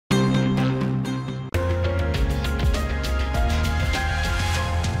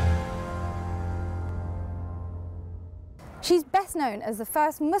She's best known as the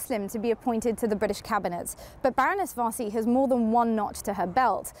first Muslim to be appointed to the British cabinet, but Baroness Warsi has more than one notch to her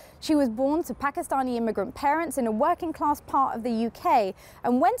belt. She was born to Pakistani immigrant parents in a working-class part of the UK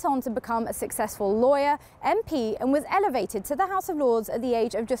and went on to become a successful lawyer, MP, and was elevated to the House of Lords at the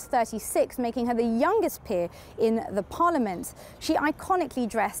age of just 36, making her the youngest peer in the Parliament. She iconically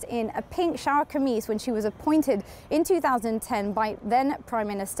dressed in a pink shower camise when she was appointed in 2010 by then Prime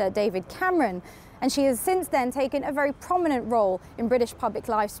Minister David Cameron. And she has since then taken a very prominent role in British public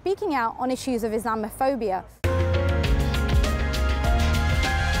life, speaking out on issues of Islamophobia.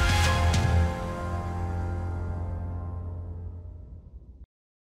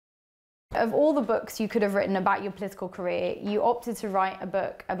 Of all the books you could have written about your political career, you opted to write a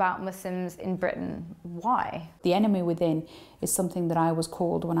book about Muslims in Britain. Why? The enemy within is something that I was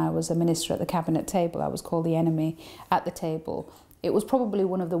called when I was a minister at the cabinet table. I was called the enemy at the table. It was probably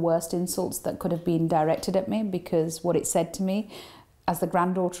one of the worst insults that could have been directed at me, because what it said to me, as the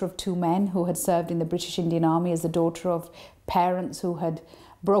granddaughter of two men who had served in the British Indian Army, as the daughter of parents who had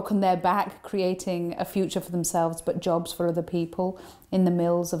broken their back creating a future for themselves but jobs for other people in the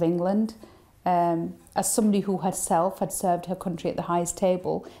mills of England, as somebody who herself had served her country at the highest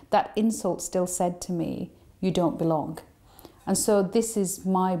table, that insult still said to me, you don't belong. And so this is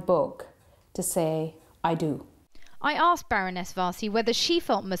my book to say, I do. I asked Baroness Warsi whether she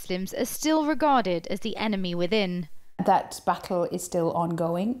felt Muslims are still regarded as the enemy within. That battle is still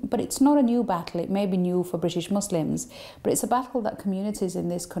ongoing, but it's not a new battle. It may be new for British Muslims, but it's a battle that communities in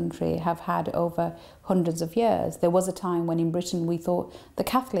this country have had over hundreds of years. There was a time when in Britain we thought the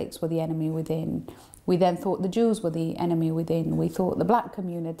Catholics were the enemy within. We then thought the Jews were the enemy within. We thought the black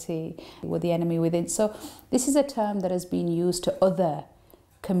community were the enemy within. So this is a term that has been used to other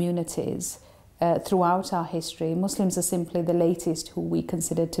communities throughout our history. Muslims are simply the latest who we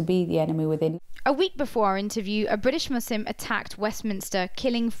consider to be the enemy within. A week before our interview, a British Muslim attacked Westminster,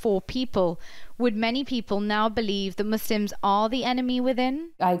 killing 4 people. Would many people now believe that Muslims are the enemy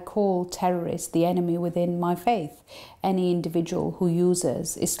within? I call terrorists the enemy within my faith. Any individual who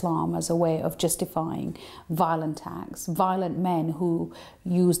uses Islam as a way of justifying violent acts, violent men who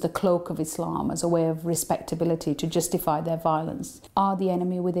use the cloak of Islam as a way of respectability to justify their violence, are the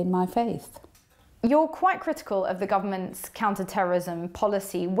enemy within my faith. You're quite critical of the government's counter-terrorism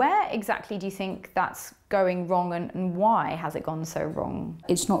policy. Where exactly do you think that's going wrong, and why has it gone so wrong?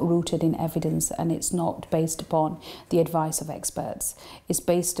 It's not rooted in evidence, and it's not based upon the advice of experts. It's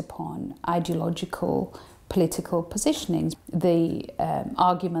based upon ideological, political positionings. The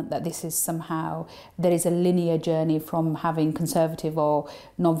argument that this is somehow, there is a linear journey from having conservative or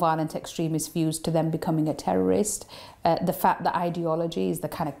non-violent extremist views to them becoming a terrorist. The fact that ideology is the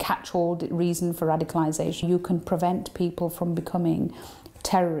kind of catch-all reason for radicalisation. You can prevent people from becoming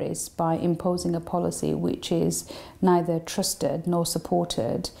terrorists by imposing a policy which is neither trusted nor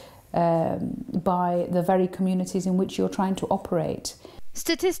supported by the very communities in which you're trying to operate.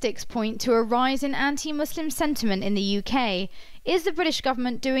 Statistics point to a rise in anti-Muslim sentiment in the UK. Is the British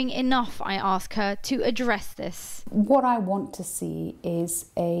government doing enough, I ask her, to address this? What I want to see is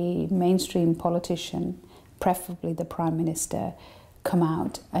a mainstream politician, preferably the Prime Minister, come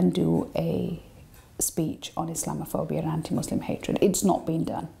out and do a speech on Islamophobia and anti-Muslim hatred. It's not been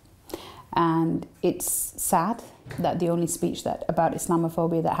done. And it's sad that the only speech about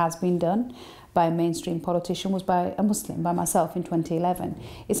Islamophobia that has been done by a mainstream politician was by a Muslim, by myself in 2011.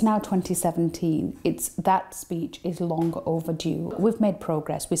 It's now 2017. That speech is long overdue. We've made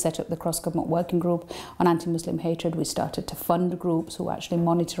progress. We set up the cross-government working group on anti-Muslim hatred. We started to fund groups who actually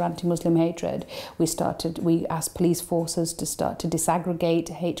monitor anti-Muslim hatred. We asked police forces to start to disaggregate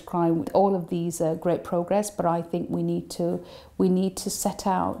hate crime. All of these are great progress, but I think we need to set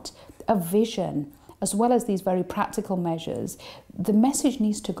out a vision. As well as these very practical measures, the message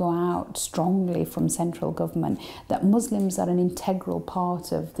needs to go out strongly from central government that Muslims are an integral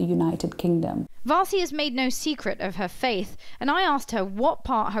part of the United Kingdom. Warsi has made no secret of her faith, and I asked her what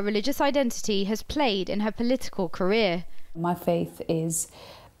part her religious identity has played in her political career. My faith is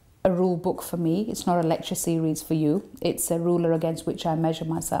a rule book for me. It's not a lecture series for you. It's a ruler against which I measure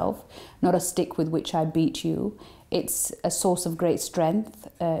myself, not a stick with which I beat you. It's a source of great strength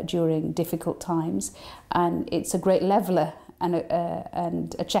during difficult times, and it's a great leveller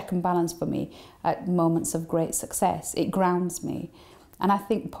and a check and balance for me at moments of great success. It grounds me. And I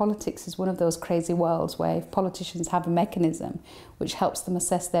think politics is one of those crazy worlds where if politicians have a mechanism which helps them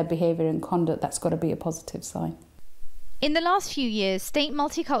assess their behaviour and conduct, that's got to be a positive sign. In the last few years, state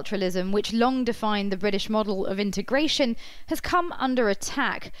multiculturalism, which long defined the British model of integration, has come under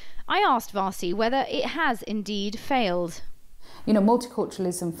attack. I asked Warsi whether it has indeed failed. You know,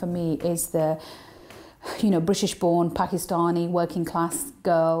 multiculturalism for me is the British-born Pakistani working-class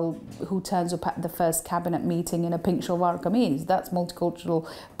girl who turns up at the first cabinet meeting in a pink shalwar kameez. That's multicultural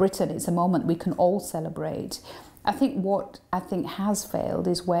Britain. It's a moment we can all celebrate. I think what has failed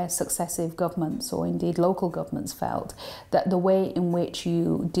is where successive governments, or indeed local governments, felt that the way in which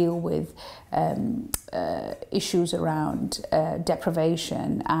you deal with issues around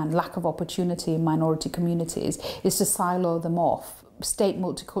deprivation and lack of opportunity in minority communities is to silo them off. State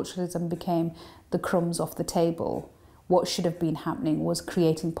multiculturalism became the crumbs off the table. What should have been happening was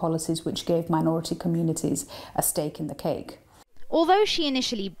creating policies which gave minority communities a stake in the cake. Although she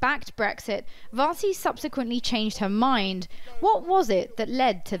initially backed Brexit, Warsi subsequently changed her mind. What was it that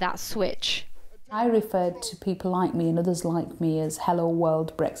led to that switch? I referred to people like me and others like me as hello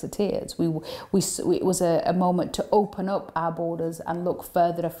world Brexiteers. It was a moment to open up our borders and look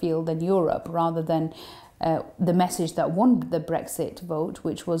further afield than Europe, rather than the message that won the Brexit vote,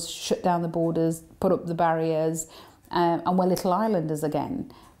 which was shut down the borders, put up the barriers, and we're little islanders again.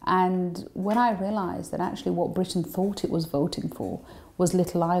 And when I realised that actually what Britain thought it was voting for was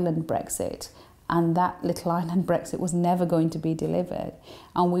little island Brexit, and that little island Brexit was never going to be delivered,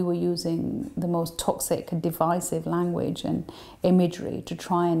 and we were using the most toxic and divisive language and imagery to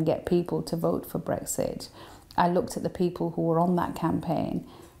try and get people to vote for Brexit, I looked at the people who were on that campaign,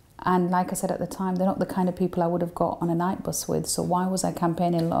 and like I said at the time, they're not the kind of people I would have got on a night bus with, so why was I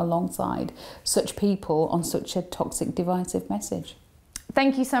campaigning alongside such people on such a toxic, divisive message?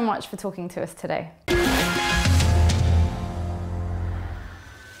 Thank you so much for talking to us today.